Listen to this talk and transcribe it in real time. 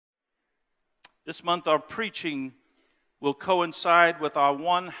This month our preaching will coincide with our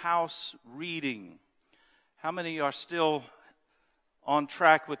one house reading. How many are still on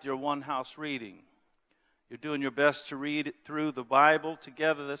track with your one house reading? You're doing your best to read through the Bible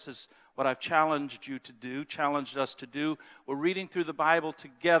together. This is what I've challenged you to do, challenged us to do. We're reading through the Bible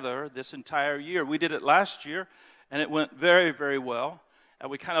together this entire year. We did it last year, and it went very, very well.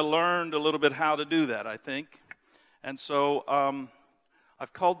 And we kind of learned a little bit how to do that, I think. And so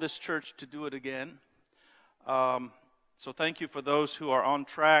I've called this church to do it again. So thank you for those who are on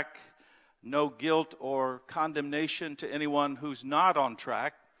track. No guilt or condemnation to anyone who's not on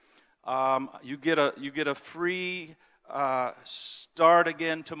track. You get a free start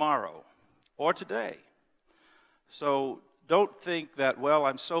again tomorrow or today. So don't think that, well,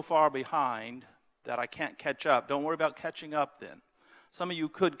 I'm so far behind that I can't catch up. Don't worry about catching up then. Some of you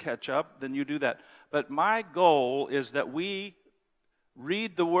could catch up, then you do that. But my goal is that we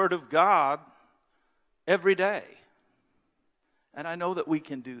read the Word of God every day. And I know that we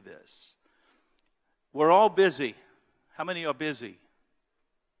can do this. We're all busy. How many are busy?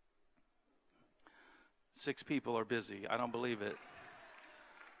 6 people are busy. I don't believe it.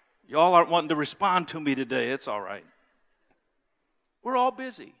 Y'all aren't wanting to respond to me today. It's all right. We're all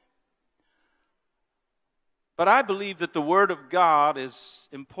busy. But I believe that the Word of God is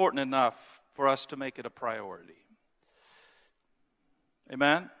important enough for us to make it a priority.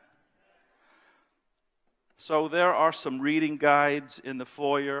 Amen? So there are some reading guides in the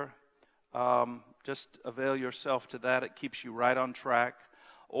foyer. Just avail yourself to that. It keeps you right on track.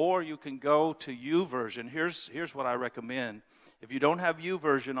 Or you can go to YouVersion. Here's what I recommend. If you don't have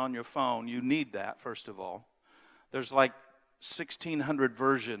YouVersion on your phone, you need that, first of all. There's like 1,600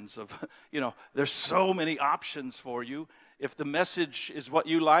 versions of, there's so many options for you. If the Message is what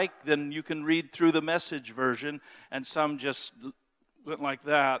you like, then you can read through the Message version, and some just went like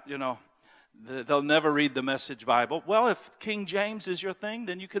that, They'll never read the Message Bible. Well, if King James is your thing,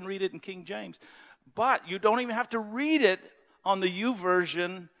 then you can read it in King James. But you don't even have to read it on the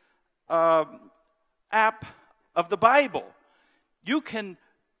YouVersion app of the Bible. You can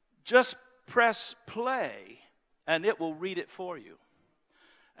just press play, and it will read it for you.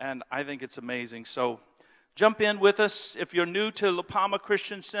 And I think it's amazing. So jump in with us. If you're new to La Palma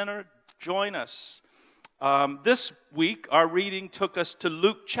Christian Center, join us. This week, our reading took us to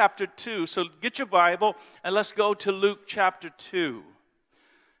Luke chapter 2. So get your Bible, and let's go to Luke chapter 2.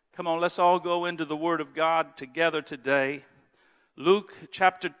 Come on, let's all go into the Word of God together today. Luke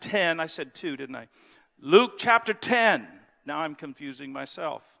chapter 10. I said 2, didn't I? Luke chapter 10. Now I'm confusing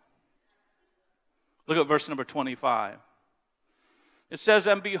myself. Look at verse number 25. It says,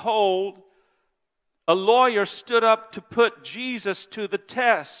 "And behold, a lawyer stood up to put Jesus to the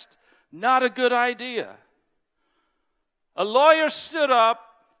test." Not a good idea. A lawyer stood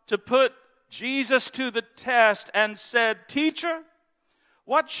up to put Jesus to the test and said, "Teacher,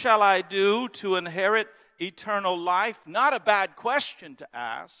 what shall I do to inherit eternal life?" Not a bad question to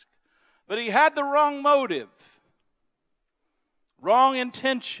ask, but he had the wrong motive, wrong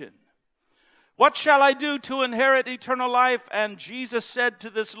intention. "What shall I do to inherit eternal life?" And Jesus said to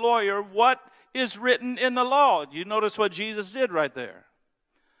this lawyer, "What is written in the law?" You notice what Jesus did right there.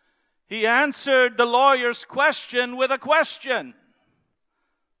 He answered the lawyer's question with a question.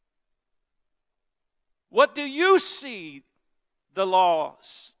 What do you see the law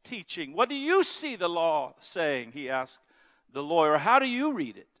teaching? What do you see the law saying? He asked the lawyer. How do you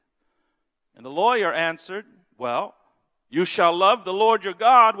read it? And the lawyer answered, "Well, you shall love the Lord your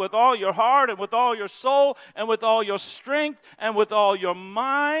God with all your heart and with all your soul and with all your strength and with all your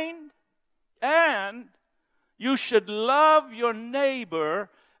mind. And you should love your neighbor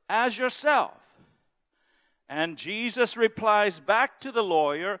as yourself." And Jesus replies back to the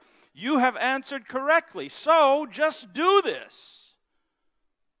lawyer, "You have answered correctly, so just do this,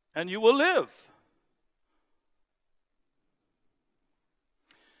 and you will live.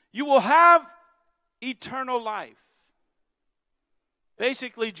 You will have eternal life."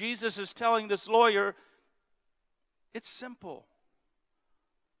 Basically, Jesus is telling this lawyer, it's simple.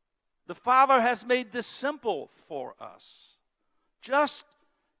 The Father has made this simple for us. Just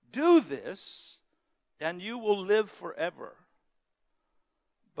do this, and you will live forever.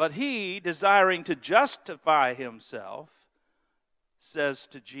 But he, desiring to justify himself, says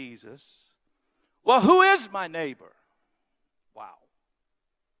to Jesus, "Well, who is my neighbor?" Wow.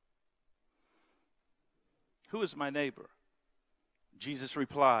 Who is my neighbor? Jesus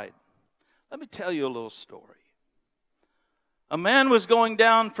replied, "Let me tell you a little story. A man was going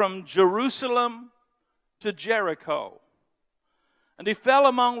down from Jerusalem to Jericho. And he fell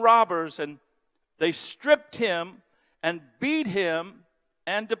among robbers, and they stripped him and beat him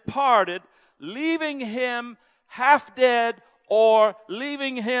and departed, leaving him half dead or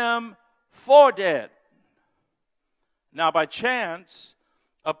leaving him for dead. Now, by chance,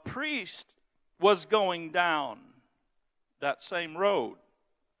 a priest was going down that same road.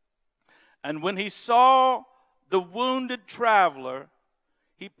 And when he saw the wounded traveler,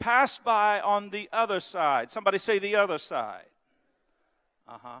 he passed by on the other side. Somebody say the other side.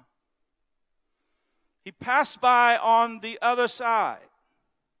 He passed by on the other side,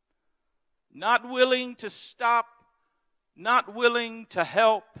 not willing to stop, not willing to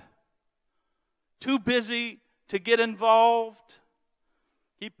help, too busy to get involved.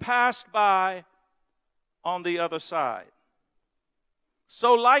 He passed by on the other side.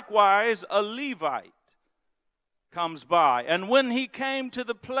 So likewise, a Levite comes by. And when he came to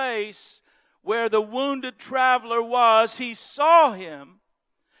the place where the wounded traveler was, he saw him,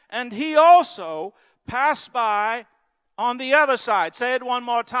 and he also passed by on the other side. Say it one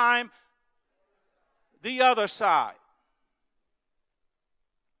more time. The other side.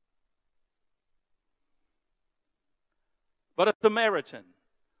 But a Samaritan,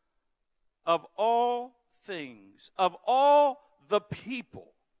 of all things, of all the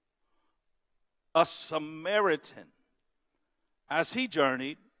people, a Samaritan, as he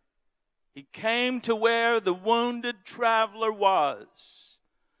journeyed, he came to where the wounded traveler was.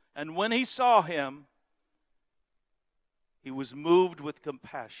 And when he saw him, he was moved with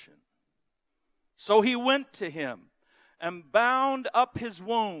compassion. So he went to him and bound up his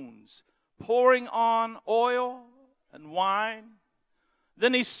wounds, pouring on oil and wine.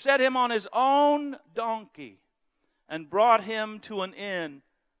 Then he set him on his own donkey and brought him to an inn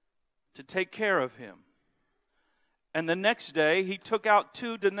to take care of him. And the next day he took out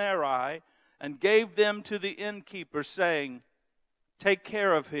 2 denarii and gave them to the innkeeper, saying, "Take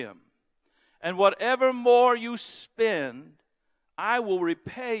care of him, and whatever more you spend, I will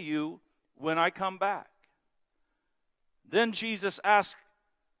repay you when I come back." Then Jesus asked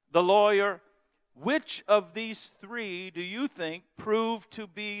the lawyer, "Which of these 3 do you think proved to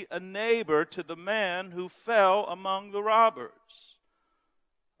be a neighbor to the man who fell among the robbers?"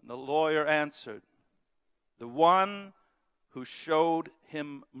 And the lawyer answered, "The one who showed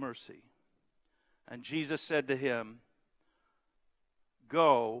him mercy." And Jesus said to him,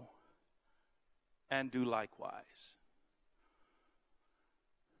 "Go and do likewise."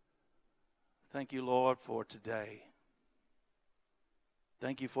 Thank you, Lord, for today.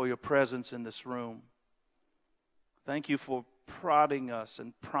 Thank you for your presence in this room. Thank you for prodding us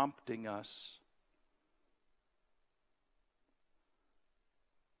and prompting us.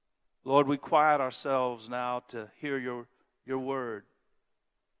 Lord, we quiet ourselves now to hear your word.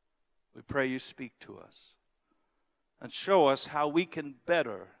 We pray you speak to us and show us how we can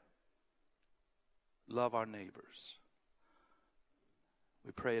better love our neighbors.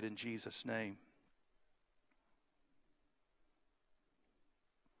 We pray it in Jesus' name.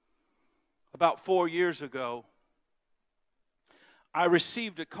 About 4 years ago, I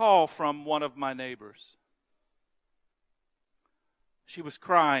received a call from one of my neighbors. She was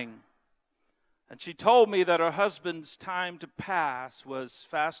crying, and she told me that her husband's time to pass was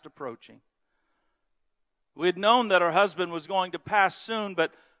fast approaching. We had known that her husband was going to pass soon,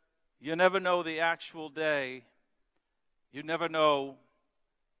 but you never know the actual day. You never know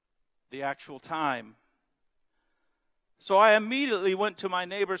the actual time. So I immediately went to my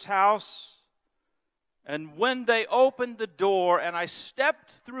neighbor's house, and when they opened the door and I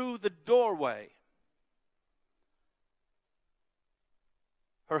stepped through the doorway,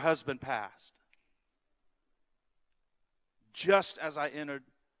 her husband passed just as I entered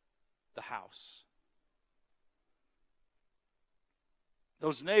the house.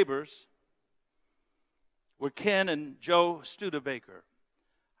 Those neighbors were Ken and Joe Studebaker.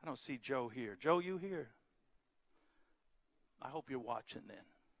 I don't see Joe here. Joe, you here? I hope you're watching then.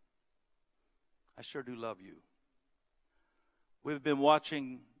 I sure do love you. We've been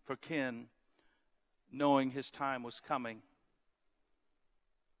watching for Ken, knowing his time was coming.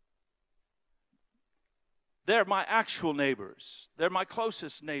 They're my actual neighbors. They're my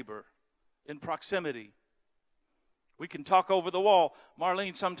closest neighbor in proximity. We can talk over the wall.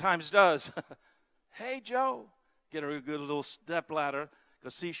 Marlene sometimes does. "Hey, Joe." Get her a good little step ladder.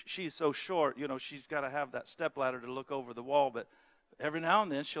 Because she's so short, she's got to have that step ladder to look over the wall. But every now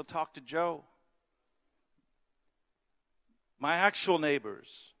and then she'll talk to Joe. My actual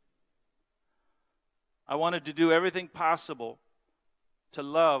neighbors. I wanted to do everything possible to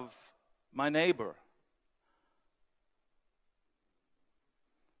love my neighbor.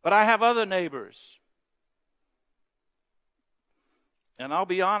 But I have other neighbors. And I'll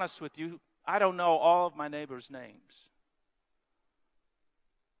be honest with you, I don't know all of my neighbors' names.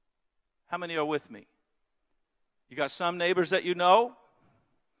 How many are with me? You got some neighbors that you know,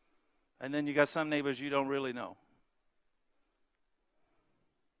 and then you got some neighbors you don't really know.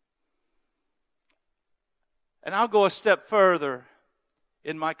 And I'll go a step further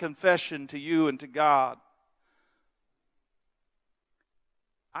in my confession to you and to God.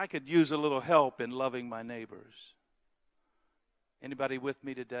 I could use a little help in loving my neighbors. Anybody with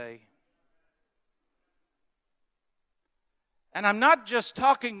me today? And I'm not just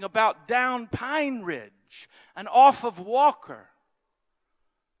talking about down Pine Ridge and off of Walker.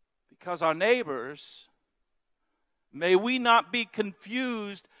 Because our neighbors, may we not be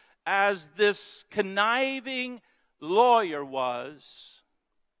confused as this conniving lawyer was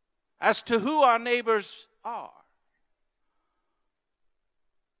as to who our neighbors are.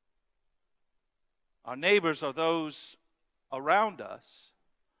 Our neighbors are those around us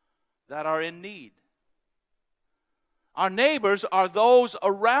that are in need. Our neighbors are those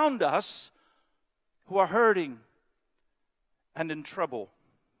around us who are hurting and in trouble.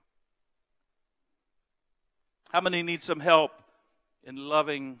 How many need some help in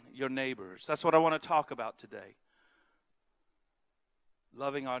loving your neighbors? That's what I want to talk about today.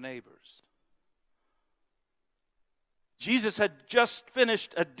 Loving our neighbors. Jesus had just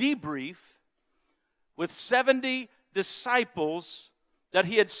finished a debrief with 70 disciples that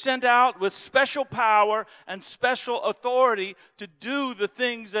he had sent out with special power and special authority to do the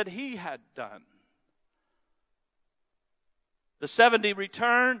things that he had done. The 70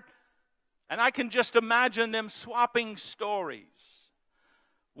 returned, and I can just imagine them swapping stories.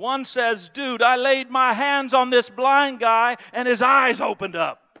 One says, dude, I laid my hands on this blind guy and his eyes opened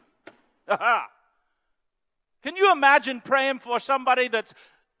up. Can you imagine praying for somebody that's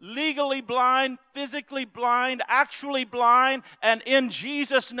legally blind, physically blind, actually blind, and in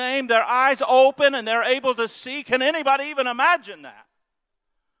Jesus' name their eyes open and they're able to see? Can anybody even imagine that?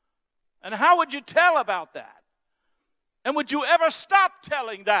 And how would you tell about that? And would you ever stop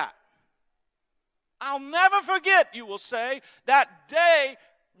telling that? I'll never forget, you will say, that day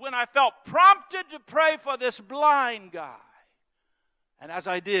when I felt prompted to pray for this blind guy. And as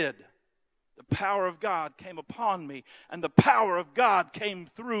I did, the power of God came upon me, and the power of God came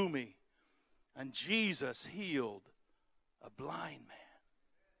through me. And Jesus healed a blind man.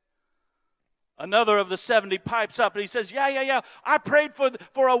 Another of the 70 pipes up and he says, yeah. I prayed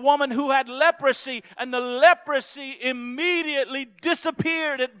for a woman who had leprosy, and the leprosy immediately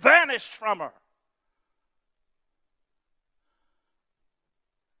disappeared. It vanished from her.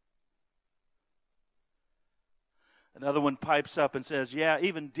 Another one pipes up and says, yeah,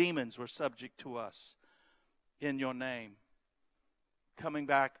 even demons were subject to us in your name. Coming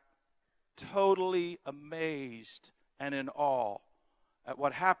back totally amazed and in awe at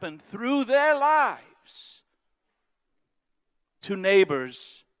what happened through their lives to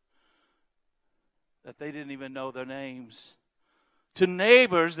neighbors that they didn't even know their names, to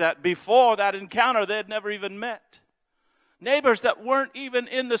neighbors that before that encounter they had never even met, neighbors that weren't even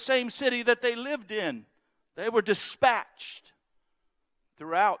in the same city that they lived in. They were dispatched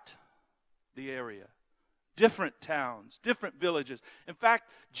throughout the area, different towns, different villages. In fact,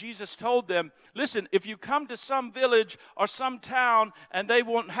 Jesus told them, listen, if you come to some village or some town and they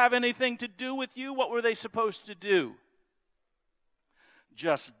won't have anything to do with you, what were they supposed to do?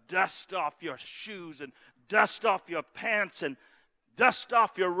 Just dust off your shoes and dust off your pants and dust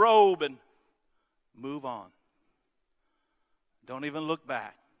off your robe and move on. Don't even look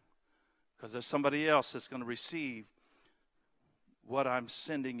back. Because there's somebody else that's going to receive what I'm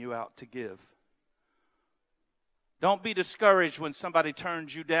sending you out to give. Don't be discouraged when somebody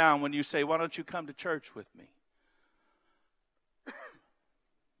turns you down when you say, why don't you come to church with me?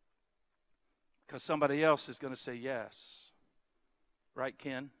 Because somebody else is going to say yes. Right,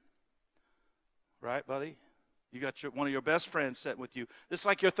 Ken? Right, buddy? You got one of your best friends sitting with you. This is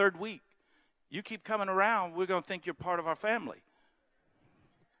like your third week. You keep coming around, we're going to think you're part of our family.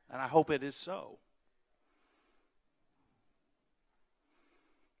 And I hope it is so.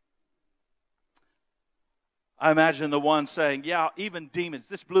 I imagine the one saying, yeah, even demons,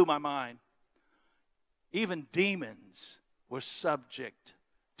 this blew my mind. Even demons were subject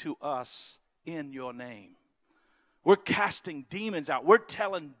to us in your name. We're casting demons out. We're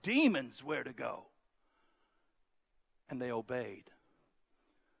telling demons where to go. And they obeyed.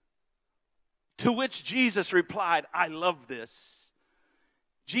 To which Jesus replied, I love this.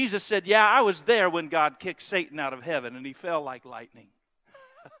 Jesus said, yeah, I was there when God kicked Satan out of heaven and he fell like lightning.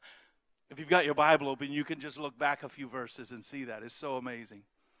 If you've got your Bible open, you can just look back a few verses and see that. It's so amazing.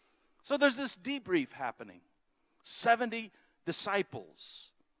 So there's this debrief happening. 70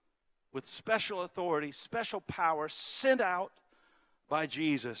 disciples with special authority, special power sent out by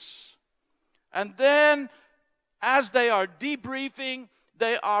Jesus And then, as they are debriefing,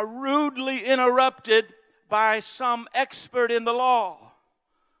 they are rudely interrupted by some expert in the law.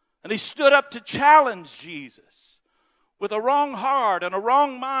 And he stood up to challenge Jesus with a wrong heart and a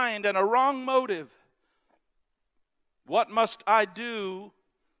wrong mind and a wrong motive. What must I do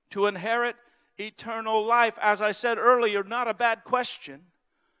to inherit eternal life? As I said earlier, not a bad question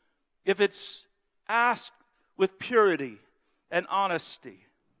if it's asked with purity and honesty.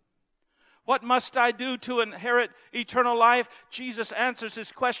 What must I do to inherit eternal life? Jesus answers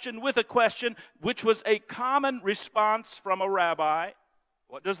his question with a question, which was a common response from a rabbi.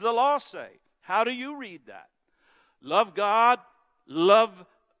 What does the law say? How do you read that? Love God, love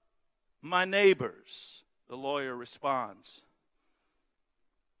my neighbors. The lawyer responds.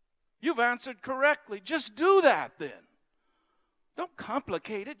 You've answered correctly. Just do that then. Don't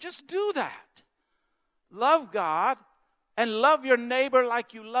complicate it. Just do that. Love God and love your neighbor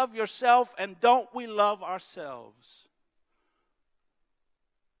like you love yourself, and don't we love ourselves?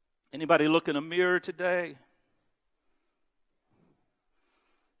 Anybody look in a mirror today?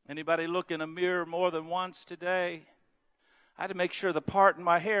 Anybody look in a mirror more than once today? I had to make sure the part in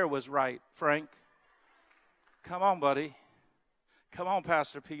my hair was right, Frank. Come on, buddy. Come on,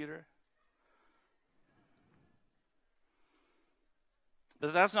 Pastor Peter.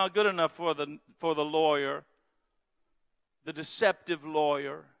 But that's not good enough for the lawyer, the deceptive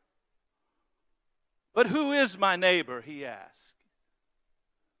lawyer. But who is my neighbor, he asked.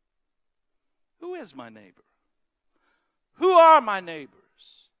 Who is my neighbor? Who are my neighbors?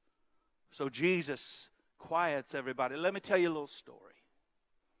 So Jesus quiets everybody. Let me tell you a little story.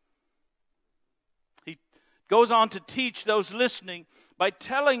 He goes on to teach those listening by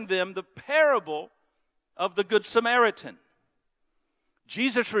telling them the parable of the Good Samaritan.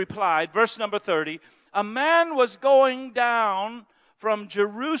 Jesus replied, verse number 30, a man was going down from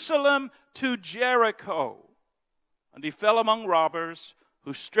Jerusalem to Jericho, and he fell among robbers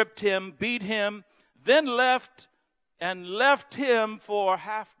who stripped him, beat him, then left him for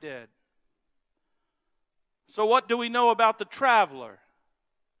half dead. So what do we know about the traveler?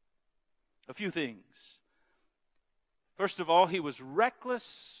 A few things. First of all, he was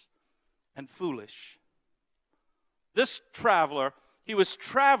reckless and foolish. This traveler, he was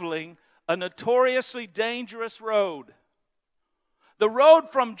traveling a notoriously dangerous road. The road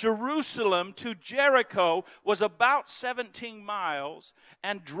from Jerusalem to Jericho was about 17 miles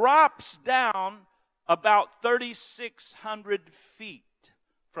and drops down about 3,600 feet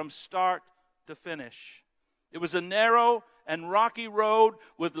from start to finish. It was a narrow and rocky road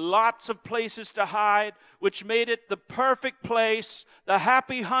with lots of places to hide, which made it the perfect place, the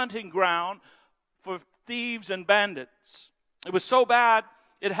happy hunting ground for thieves and bandits. It was so bad,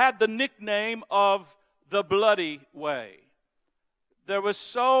 it had the nickname of the Bloody Way. There was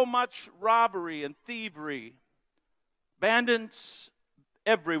so much robbery and thievery, bandits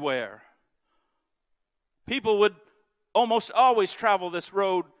everywhere. People would almost always travel this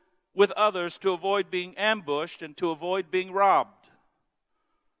road with others to avoid being ambushed and to avoid being robbed.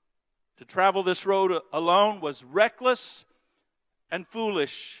 To travel this road alone was reckless and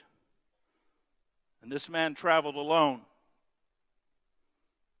foolish. And this man traveled alone.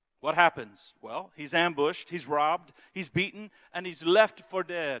 What happens? Well, he's ambushed, he's robbed, he's beaten, and he's left for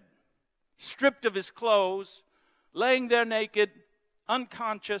dead. Stripped of his clothes, laying there naked,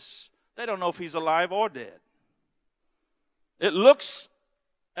 unconscious. They don't know if he's alive or dead. It looks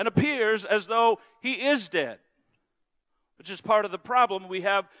and appears as though he is dead, which is part of the problem we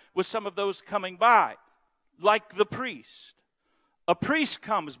have with some of those coming by, like the priest. A priest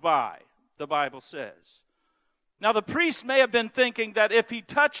comes by, the Bible says. Now, the priest may have been thinking that if he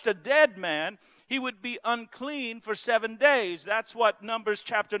touched a dead man, he would be unclean for 7 days. That's what Numbers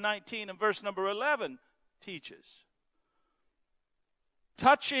chapter 19 and verse number 11 teaches.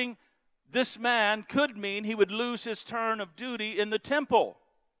 Touching this man could mean he would lose his turn of duty in the temple.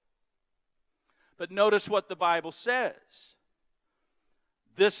 But notice what the Bible says.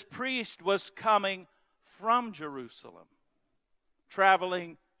 This priest was coming from Jerusalem,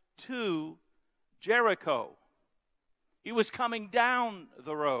 traveling to Jericho. He was coming down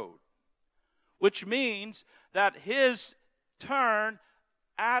the road, which means that his turn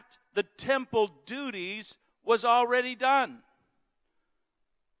at the temple duties was already done.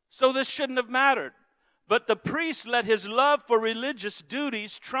 So this shouldn't have mattered. But the priest let his love for religious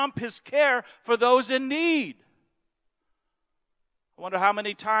duties trump his care for those in need. I wonder how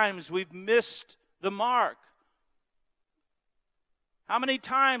many times we've missed the mark. How many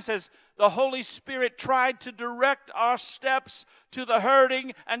times has the Holy Spirit tried to direct our steps to the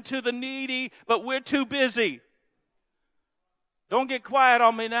hurting and to the needy, but we're too busy? Don't get quiet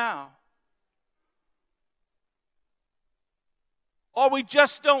on me now. or we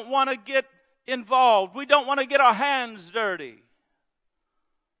just don't want to get involved. We don't want to get our hands dirty.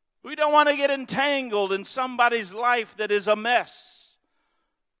 We don't want to get entangled in somebody's life that is a mess.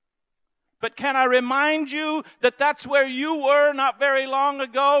 But can I remind you that that's where you were not very long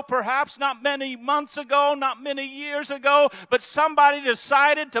ago, perhaps not many months ago, not many years ago, but somebody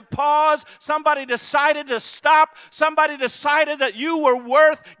decided to pause, somebody decided to stop, somebody decided that you were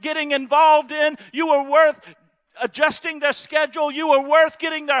worth getting involved in, you were worth adjusting their schedule, you were worth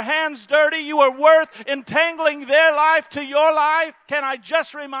getting their hands dirty, you were worth entangling their life to your life. Can I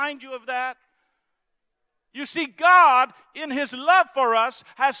just remind you of that? You see, God, in His love for us,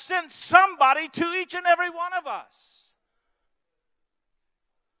 has sent somebody to each and every one of us.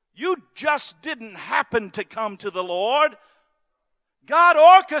 You just didn't happen to come to the Lord. God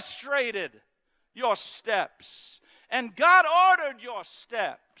orchestrated your steps, and God ordered your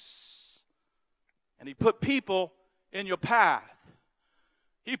steps. And He put people in your path.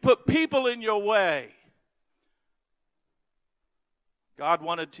 He put people in your way. God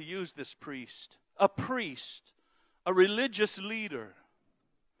wanted to use this priest, a religious leader.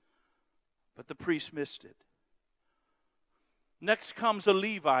 But the priest missed it. Next comes a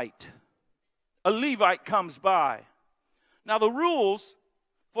Levite. A Levite comes by. Now the rules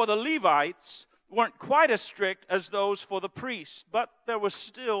for the Levites weren't quite as strict as those for the priest, but there were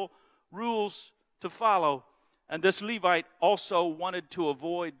still rules to follow. And this Levite also wanted to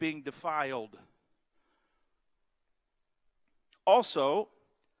avoid being defiled. Also,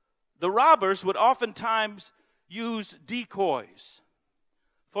 the robbers would oftentimes use decoys.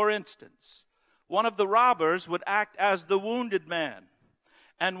 For instance, one of the robbers would act as the wounded man.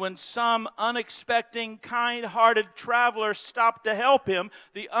 And when some unexpected, kind-hearted traveler stopped to help him,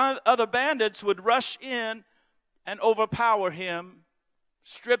 the other bandits would rush in and overpower him,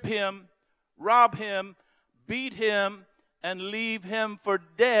 strip him, rob him, beat him, and leave him for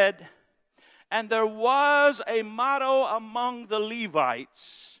dead. And there was a motto among the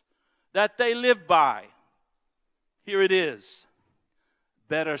Levites that they lived by. Here it is: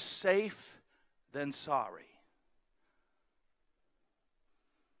 better safe than sorry.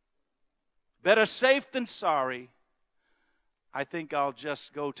 Better safe than sorry. I think I'll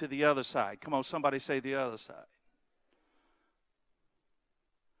just go to the other side. Come on, somebody say the other side.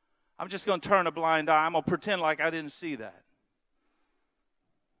 I'm just going to turn a blind eye. I'm going to pretend like I didn't see that.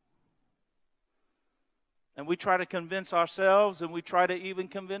 And we try to convince ourselves, and we try to even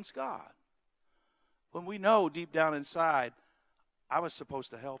convince God, when we know deep down inside, I was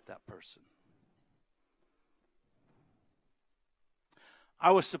supposed to help that person. I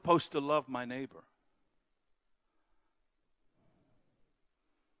was supposed to love my neighbor.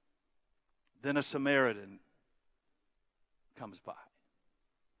 Then a Samaritan comes by.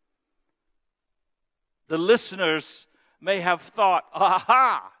 The listeners may have thought,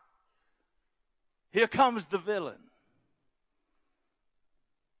 aha! Here comes the villain.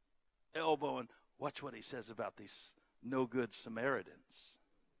 Elbowing, watch what he says about these no-good Samaritans.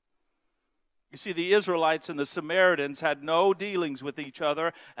 You see, the Israelites and the Samaritans had no dealings with each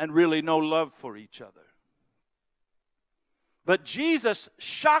other and really no love for each other. But Jesus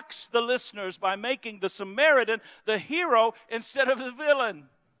shocks the listeners by making the Samaritan the hero instead of the villain.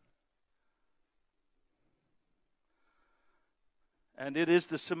 And it is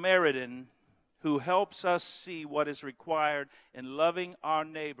the Samaritan who helps us see what is required in loving our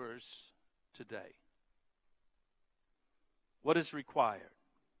neighbors today. What is required?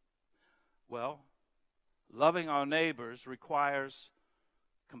 Well, loving our neighbors requires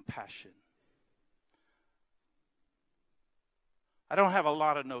compassion. I don't have a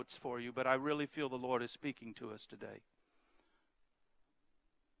lot of notes for you, but I really feel the Lord is speaking to us today.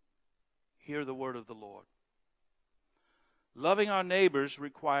 Hear the word of the Lord. Loving our neighbors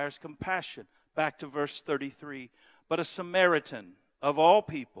requires compassion. Back to verse 33. But a Samaritan, of all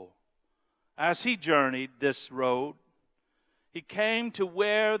people, as he journeyed this road, he came to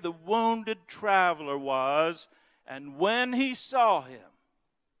where the wounded traveler was, and when he saw him,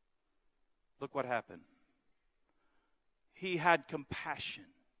 look what happened. He had compassion.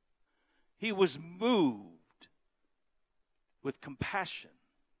 He was moved with compassion.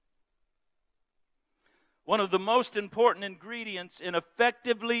 One of the most important ingredients in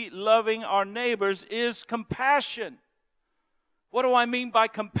effectively loving our neighbors is compassion. What do I mean by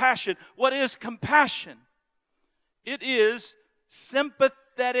compassion? What is compassion? It is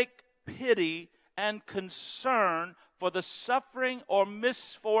sympathetic pity and concern for the suffering or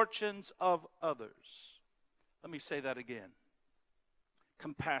misfortunes of others. Let me say that again.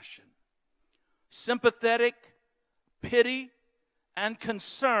 Compassion. Sympathetic pity and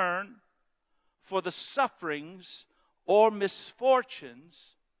concern for the sufferings or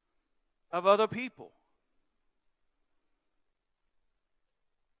misfortunes of other people.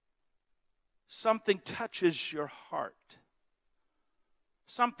 Something touches your heart.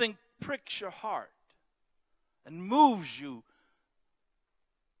 Something pricks your heart and moves you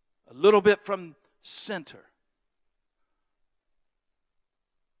a little bit from center.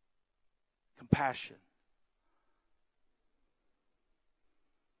 Compassion.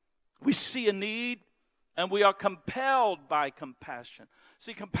 We see a need and we are compelled by compassion.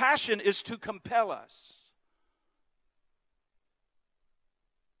 See, compassion is to compel us.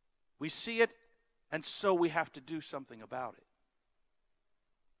 We see it, and so we have to do something about it.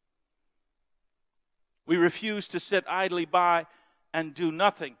 We refuse to sit idly by and do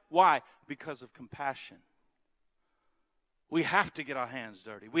nothing. Why? Because of compassion. We have to get our hands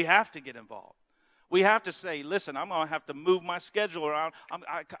dirty. We have to get involved. We have to say, listen, I'm going to have to move my schedule around.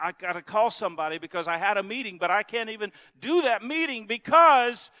 I got to call somebody because I had a meeting, but I can't even do that meeting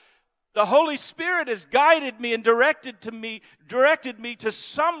because the Holy Spirit has guided me and directed me to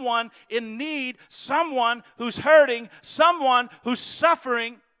someone in need, someone who's hurting, someone who's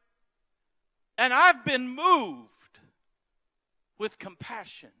suffering. And I've been moved with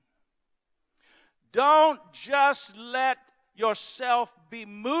compassion. Don't just let yourself be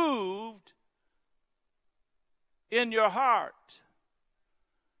moved in your heart.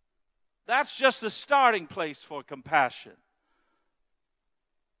 That's just the starting place for compassion.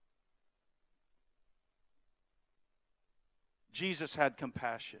 Jesus had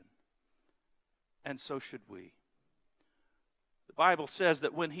compassion, and so should we. The Bible says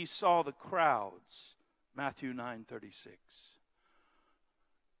that when he saw the crowds, Matthew 9:36,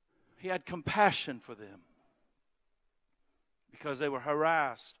 he had compassion for them because they were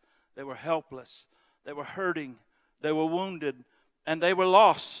harassed, they were helpless, they were hurting, they were wounded, and they were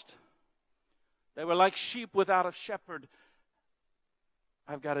lost. They were like sheep without a shepherd.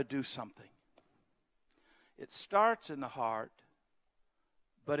 I've got to do something. It starts in the heart,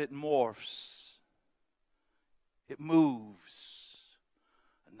 but it morphs. It moves.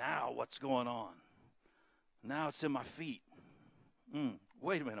 And now what's going on? Now it's in my feet.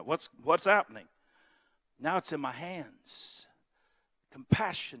 Wait a minute, what's happening? Now it's in my hands.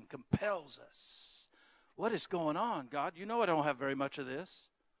 Compassion compels us. What is going on, God? You know I don't have very much of this.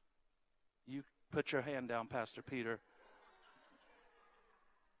 You put your hand down, Pastor Peter.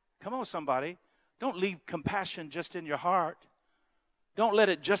 Come on, somebody. Don't leave compassion just in your heart. Don't let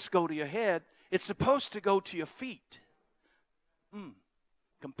it just go to your head. It's supposed to go to your feet.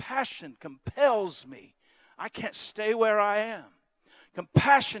 Compassion compels me. I can't stay where I am.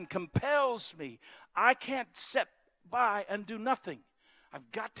 Compassion compels me. I can't sit by and do nothing. I've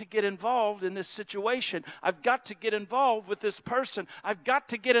got to get involved in this situation. I've got to get involved with this person. I've got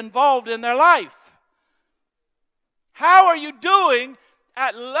to get involved in their life. How are you doing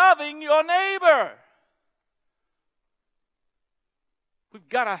at loving your neighbor? We've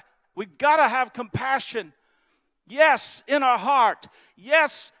got to have compassion. Yes, in our heart.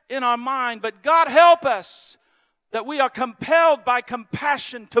 Yes, in our mind. But God help us that we are compelled by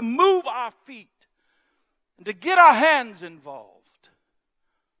compassion to move our feet and to get our hands involved.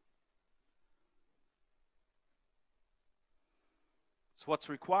 It's what's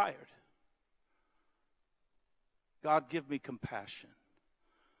required. God, give me compassion.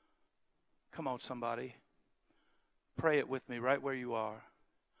 Come on, somebody. Pray it with me right where you are.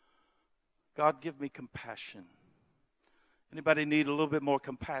 God, give me compassion. Anybody need a little bit more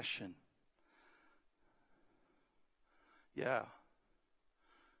compassion? Yeah.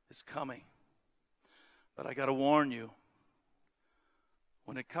 It's coming. But I got to warn you.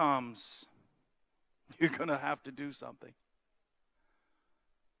 When it comes, you're going to have to do something.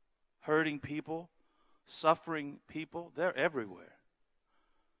 Hurting people, suffering people, they're everywhere.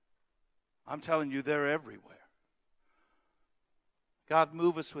 I'm telling you, they're everywhere. God,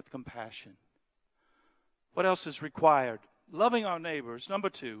 move us with compassion. What else is required? Loving our neighbors. Number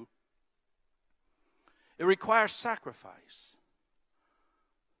 2, it requires sacrifice.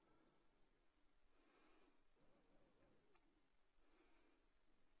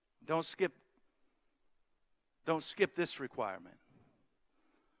 Don't skip this requirement.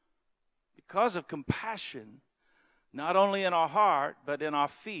 Because of compassion, not only in our heart, but in our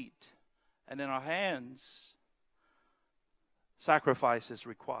feet and in our hands, sacrifice is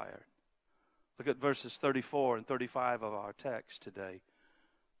required. Look at verses 34 and 35 of our text today.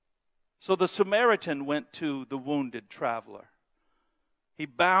 So the Samaritan went to the wounded traveler. He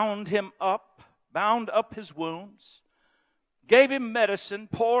bound up his wounds, gave him medicine,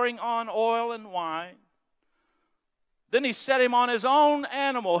 pouring on oil and wine. Then he set him on his own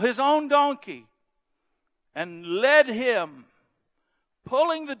animal, his own donkey, and led him,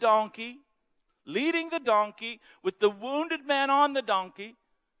 pulling the donkey, leading the donkey, with the wounded man on the donkey,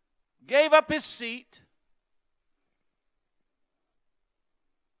 gave up his seat,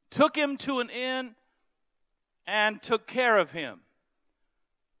 took him to an inn, and took care of him.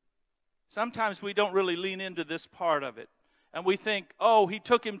 Sometimes we don't really lean into this part of it. And we think, oh, he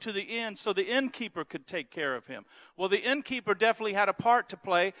took him to the inn so the innkeeper could take care of him. Well, the innkeeper definitely had a part to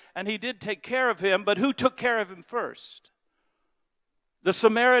play, and he did take care of him, but who took care of him first? The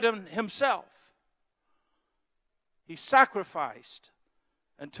Samaritan himself. He sacrificed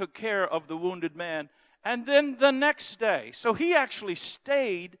and took care of the wounded man. And then the next day, so he actually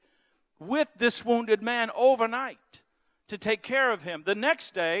stayed with this wounded man overnight to take care of him. The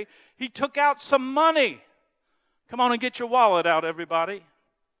next day, he took out some money. Come on and get your wallet out, everybody.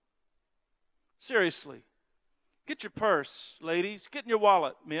 Seriously. Get your purse, ladies. Get in your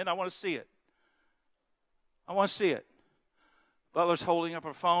wallet, men. I want to see it. I want to see it. Butler's holding up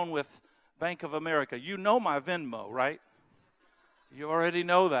her phone with Bank of America. You know my Venmo, right? You already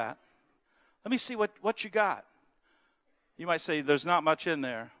know that. Let me see what you got. You might say, there's not much in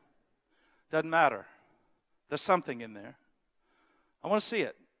there. Doesn't matter. There's something in there. I want to see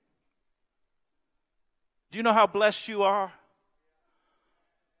it. Do you know how blessed you are?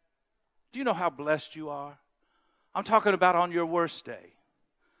 Do you know how blessed you are? I'm talking about on your worst day.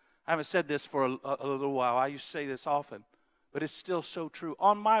 I haven't said this for a little while. I used to say this often, but it's still so true.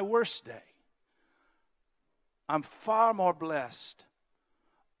 On my worst day, I'm far more blessed.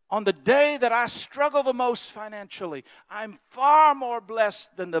 On the day that I struggle the most financially, I'm far more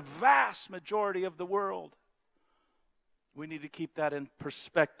blessed than the vast majority of the world. We need to keep that in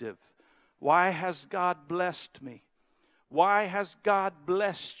perspective. Why has God blessed me? Why has God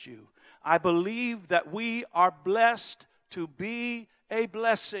blessed you? I believe that we are blessed to be a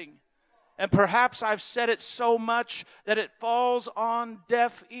blessing. And perhaps I've said it so much that it falls on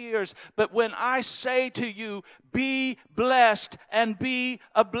deaf ears. But when I say to you, be blessed and be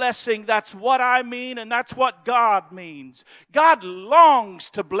a blessing, that's what I mean, and that's what God means. God longs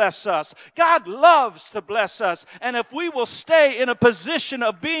to bless us. God loves to bless us. And if we will stay in a position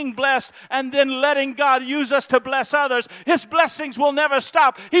of being blessed and then letting God use us to bless others, His blessings will never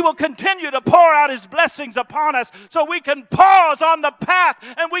stop. He will continue to pour out His blessings upon us so we can pause on the path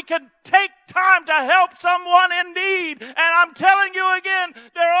and we can take time to help someone in need. And I'm telling you again,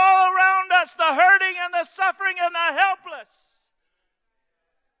 they're all around us, the hurting and the suffering and the helpless.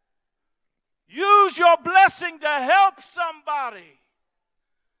 Use your blessing to help somebody.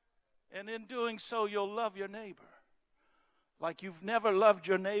 And in doing so, you'll love your neighbor like you've never loved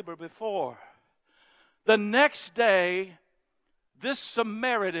your neighbor before. The next day, this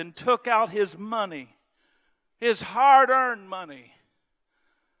Samaritan took out his money, his hard-earned money,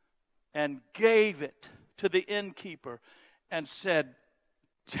 and gave it to the innkeeper and said,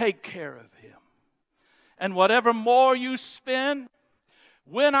 take care of him. And whatever more you spend,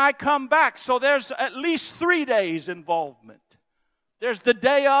 when I come back, so there's at least 3 days involvement. There's the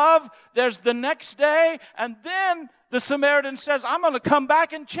day of, there's the next day, and then the Samaritan says, I'm going to come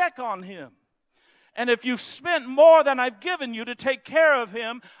back and check on him. And if you've spent more than I've given you to take care of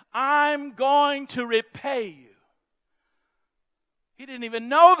him, I'm going to repay you. He didn't even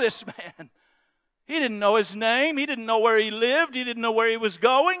know this man. He didn't know his name. He didn't know where he lived. He didn't know where he was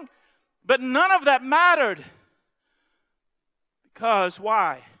going. But none of that mattered. Because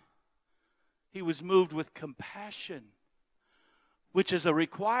why? He was moved with compassion, which is a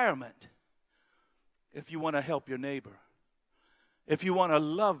requirement if you want to help your neighbor, if you want to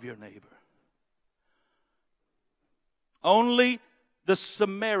love your neighbor. Only the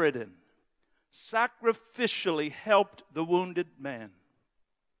Samaritan sacrificially helped the wounded man.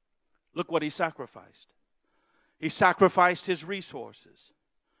 Look what he sacrificed. He sacrificed his resources.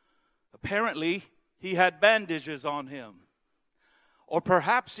 Apparently, he had bandages on him. Or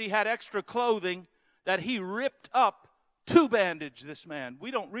perhaps he had extra clothing that he ripped up to bandage this man.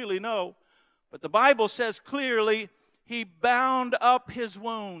 We don't really know. But the Bible says clearly he bound up his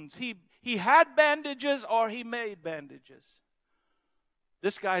wounds. He had bandages or he made bandages.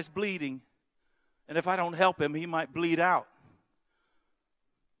 This guy's bleeding. And if I don't help him, he might bleed out.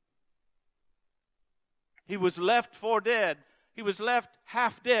 He was left for dead. He was left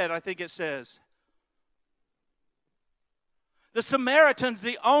half dead, I think it says. The Samaritan's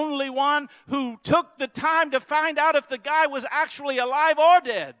the only one who took the time to find out if the guy was actually alive or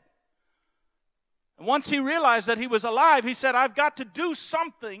dead. And once he realized that he was alive, he said, I've got to do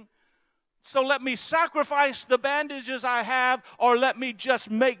something. So let me sacrifice the bandages I have, or let me just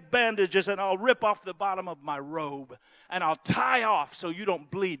make bandages and I'll rip off the bottom of my robe and I'll tie off so you don't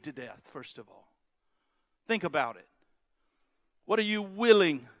bleed to death, first of all. Think about it. What are you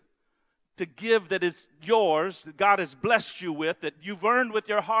willing to give that is yours, that God has blessed you with, that you've earned with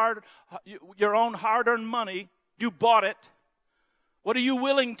your own hard-earned money? You bought it. What are you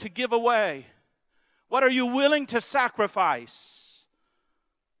willing to give away? What are you willing to sacrifice?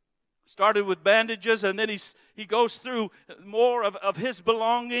 Started with bandages, and then he goes through more of his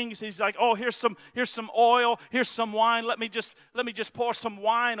belongings. He's like, oh, here's some oil, here's some wine. Let me just pour some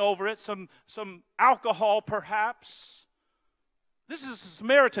wine over it, some alcohol perhaps. This is a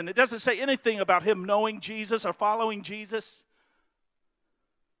Samaritan. It doesn't say anything about him knowing Jesus or following Jesus.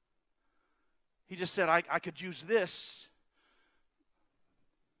 He just said, I could use this.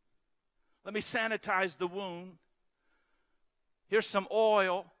 Let me sanitize the wound. Here's some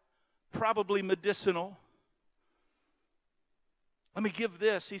oil, probably medicinal. Let me give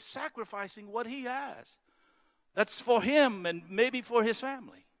this. He's sacrificing what he has. That's for him and maybe for his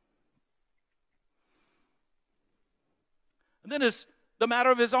family. And then it's the matter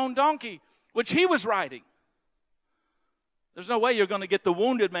of his own donkey, which he was riding. There's no way you're going to get the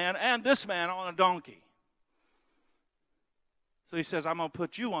wounded man and this man on a donkey. So he says, I'm going to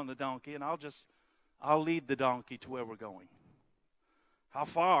put you on the donkey, and I'll lead the donkey to where we're going. How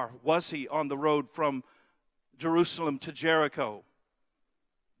far was he on the road from Jerusalem to Jericho?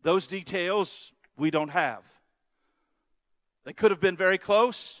 Those details we don't have. They could have been very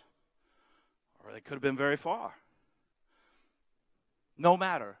close, or they could have been very far. No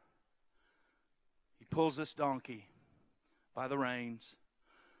matter. He pulls this donkey by the reins,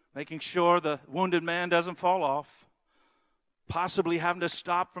 making sure the wounded man doesn't fall off, possibly having to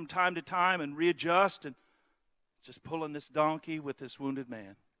stop from time to time and readjust, and just pulling this donkey with this wounded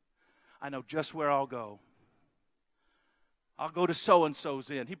man. I know just where I'll go. I'll go to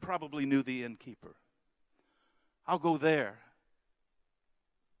so-and-so's inn. He probably knew the innkeeper. I'll go there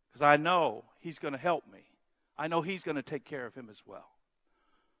because I know he's going to help me. I know he's going to take care of him as well.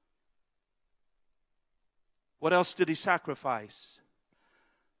 What else did he sacrifice?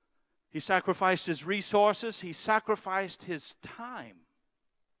 He sacrificed his resources. He sacrificed his time.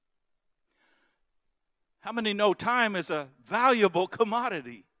 How many know time is a valuable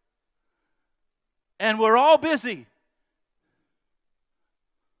commodity? And we're all busy.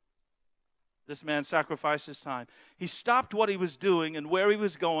 This man sacrificed his time. He stopped what he was doing and where he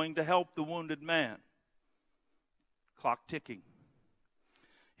was going to help the wounded man. Clock ticking.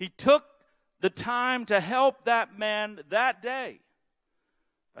 He took the time to help that man that day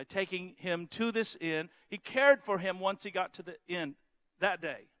by taking him to this inn. He cared for him once he got to the inn that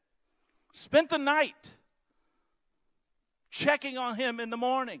day. Spent the night checking on him in the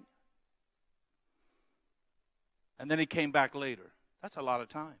morning. And then he came back later. That's a lot of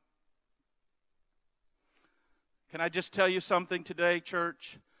time. Can I just tell you something today,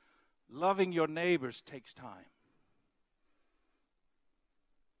 church? Loving your neighbors takes time.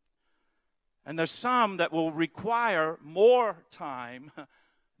 And there's some that will require more time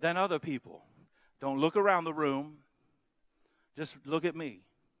than other people. Don't look around the room. Just look at me,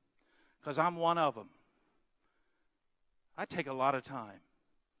 because I'm one of them. I take a lot of time.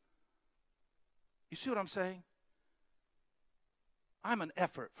 You see what I'm saying? I'm an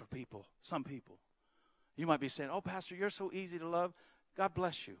effort for people, some people. You might be saying, oh, Pastor, you're so easy to love. God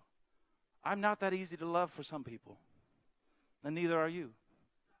bless you. I'm not that easy to love for some people, and neither are you.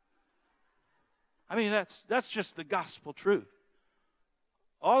 I mean, that's just the gospel truth.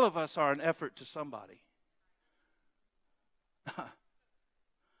 All of us are an effort to somebody.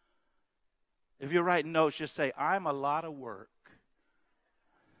 If you're writing notes, just say, I'm a lot of work.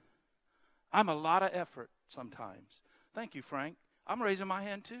 I'm a lot of effort sometimes. Thank you, Frank. I'm raising my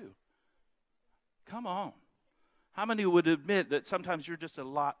hand too. Come on. How many would admit that sometimes you're just a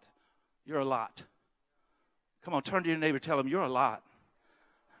lot? You're a lot. Come on, turn to your neighbor, tell him you're a lot.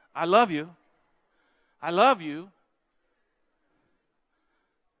 I love you. I love you.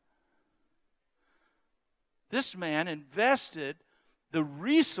 This man invested the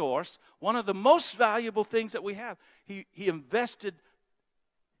resource, one of the most valuable things that we have. He invested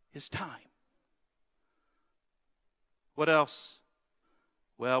his time. What else?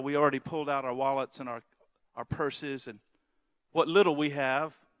 Well, we already pulled out our wallets and our purses, and what little we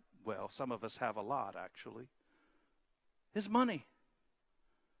have, well, some of us have a lot actually, his money.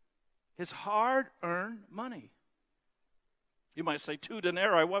 His hard-earned money. You might say, 2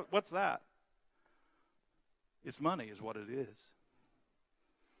 denarii, what's that? It's money is what it is.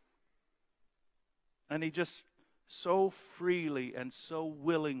 And he just so freely and so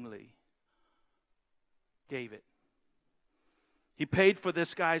willingly gave it. He paid for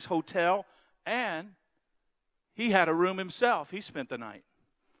this guy's hotel, and he had a room himself. He spent the night.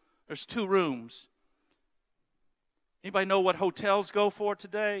 There's 2 rooms. Anybody know what hotels go for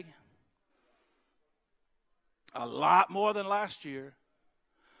today? A lot more than last year.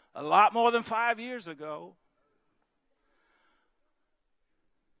 A lot more than 5 years ago.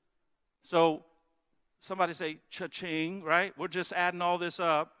 So somebody say, cha-ching, right? We're just adding all this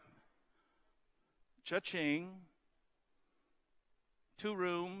up. Cha-ching. 2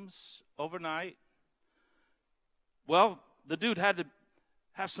 rooms overnight. Well, the dude had to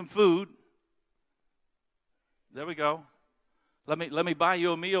have some food. There we go. Let me buy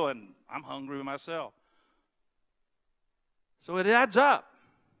you a meal, and I'm hungry myself. So it adds up.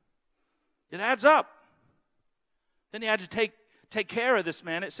 It adds up. Then he had to take care of this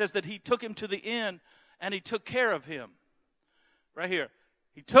man. It says that he took him to the inn, and he took care of him. Right here.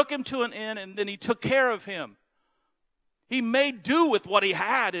 He took him to an inn, and then he took care of him. He made do with what he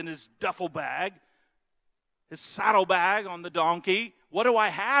had in his duffel bag, his saddlebag on the donkey. What do I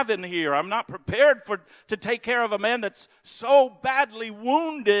have in here? I'm not prepared to take care of a man that's so badly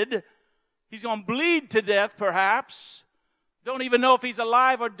wounded. He's going to bleed to death, perhaps. Don't even know if he's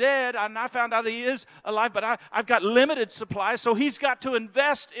alive or dead. And I found out he is alive, but I've got limited supply, so he's got to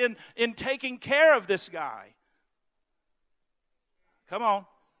invest in taking care of this guy. Come on.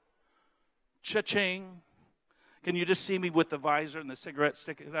 Cha-ching. Can you just see me with the visor and the cigarette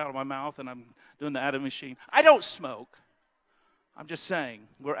sticking out of my mouth, and I'm doing the adding machine? I don't smoke. I'm just saying,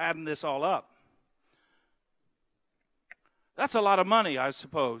 we're adding this all up. That's a lot of money, I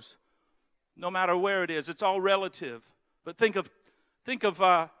suppose. No matter where it is, it's all relative. But think of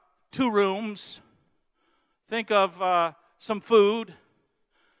 2 rooms. Think of some food.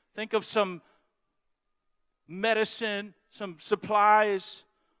 Think of some medicine, some supplies.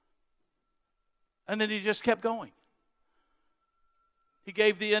 And then he just kept going. He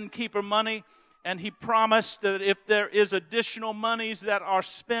gave the innkeeper money, and he promised that if there is additional monies that are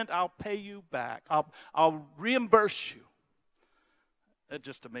spent, I'll pay you back. I'll reimburse you. It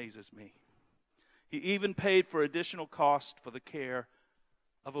just amazes me. He even paid for additional cost for the care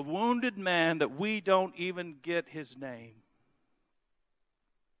of a wounded man that we don't even get his name.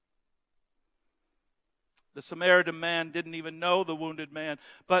 The Samaritan man didn't even know the wounded man,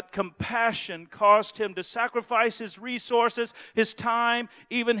 but compassion caused him to sacrifice his resources, his time,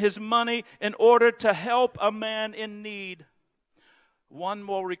 even his money in order to help a man in need. One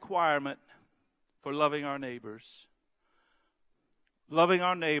more requirement for loving our neighbors. Loving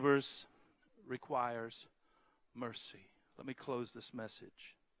our neighbors requires mercy. Let me close this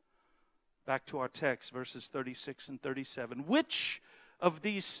message. Back to our text, verses 36 and 37. Which of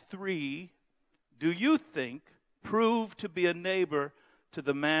these 3 do you think proved to be a neighbor to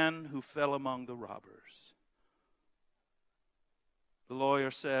the man who fell among the robbers? The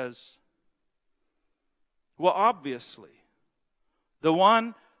lawyer says, well, obviously, the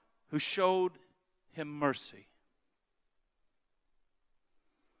one who showed him mercy.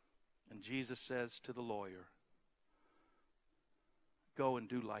 And Jesus says to the lawyer, go and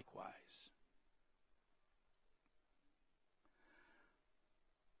do likewise.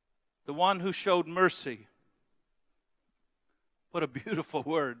 The one who showed mercy. What a beautiful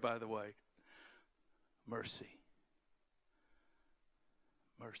word, by the way. Mercy.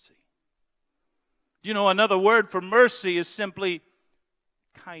 Mercy. Do you know another word for mercy is simply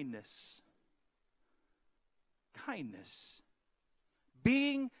kindness? Kindness.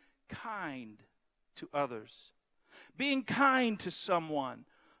 Being kind to others. Being kind to someone,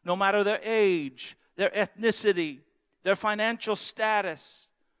 no matter their age, their ethnicity, their financial status,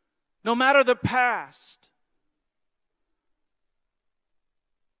 no matter their past.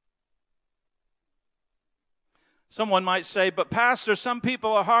 Someone might say, but Pastor, some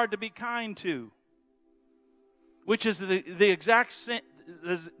people are hard to be kind to. Which is the exact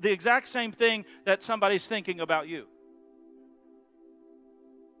same thing that somebody's thinking about you.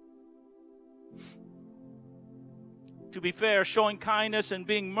 To be fair, showing kindness and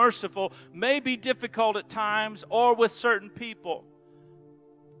being merciful may be difficult at times or with certain people.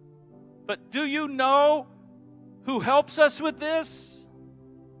 But do you know who helps us with this?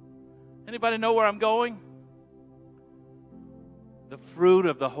 Anybody know where I'm going? The fruit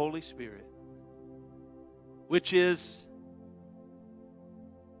of the Holy Spirit, which is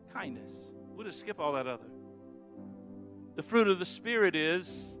kindness. We'll just skip all that other. The fruit of the Spirit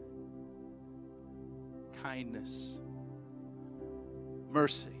is kindness,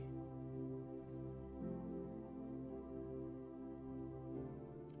 mercy.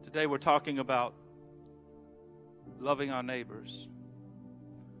 Today we're talking about loving our neighbors.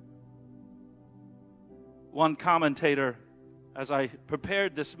 One commentator, as I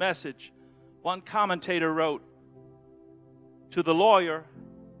prepared this message, one commentator wrote to the lawyer,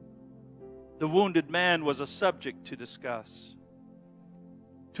 the wounded man was a subject to discuss.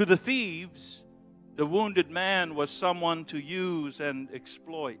 To the thieves, the wounded man was someone to use and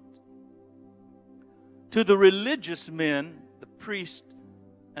exploit. To the religious men, the priest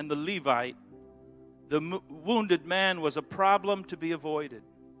and the Levite, the wounded man was a problem to be avoided.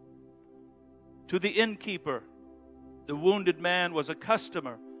 To the innkeeper, the wounded man was a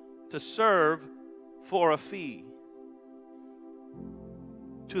customer to serve for a fee.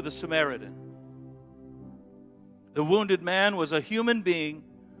 To the Samaritan, the wounded man was a human being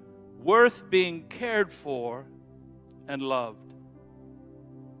worth being cared for and loved.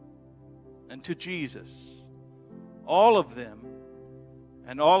 And to Jesus, all of them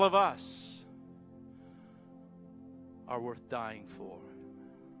and all of us are worth dying for.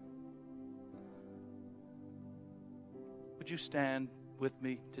 Would you stand with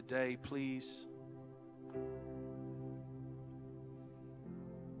me today, please?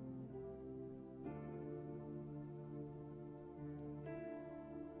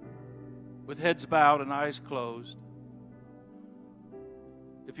 With heads bowed and eyes closed.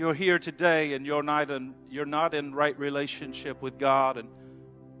 If you're here today and you're not in right relationship with God, and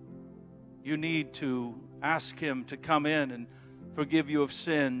you need to ask Him to come in and forgive you of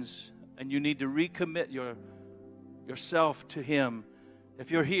sins, and you need to recommit yourself to Him.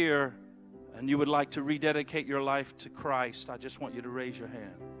 If you're here and you would like to rededicate your life to Christ, I just want you to raise your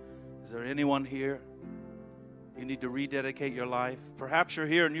hand. Is there anyone here? You need to rededicate your life. Perhaps you're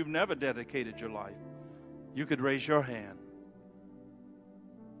here and you've never dedicated your life. You could raise your hand.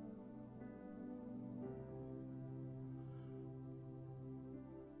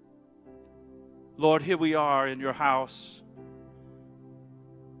 Lord, here we are in your house.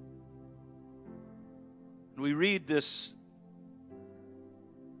 And we read this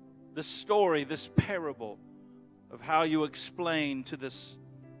story, this parable of how you explain to this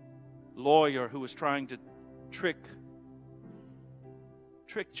lawyer who was trying to trick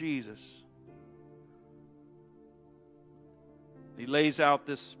Jesus. He lays out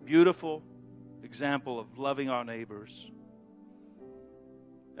this beautiful example of loving our neighbors.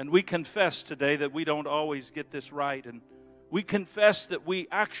 And we confess today that we don't always get this right, and we confess that we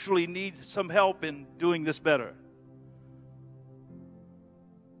actually need some help in doing this better.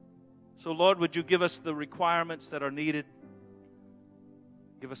 So, Lord, would you give us the requirements that are needed?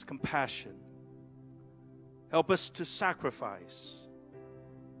 Give us compassion. Help us to sacrifice.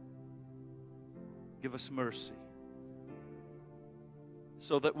 Give us mercy,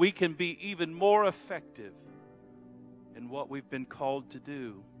 so that we can be even more effective in what we've been called to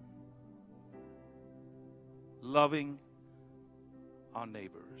do, loving our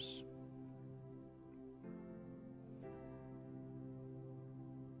neighbors.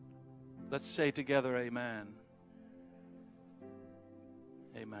 Let's say together, amen.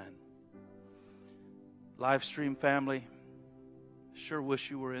 Amen. Live stream family, sure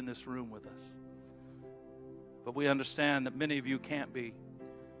wish you were in this room with us. But we understand that many of you can't be.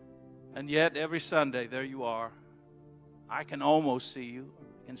 And yet, every Sunday, there you are. I can almost see you.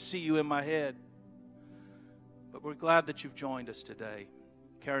 I can see you in my head. But we're glad that you've joined us today.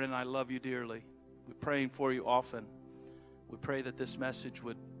 Karen and I love you dearly. We're praying for you often. We pray that this message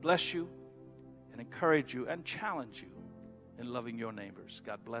would bless you and encourage you and challenge you in loving your neighbors.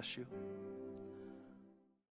 God bless you.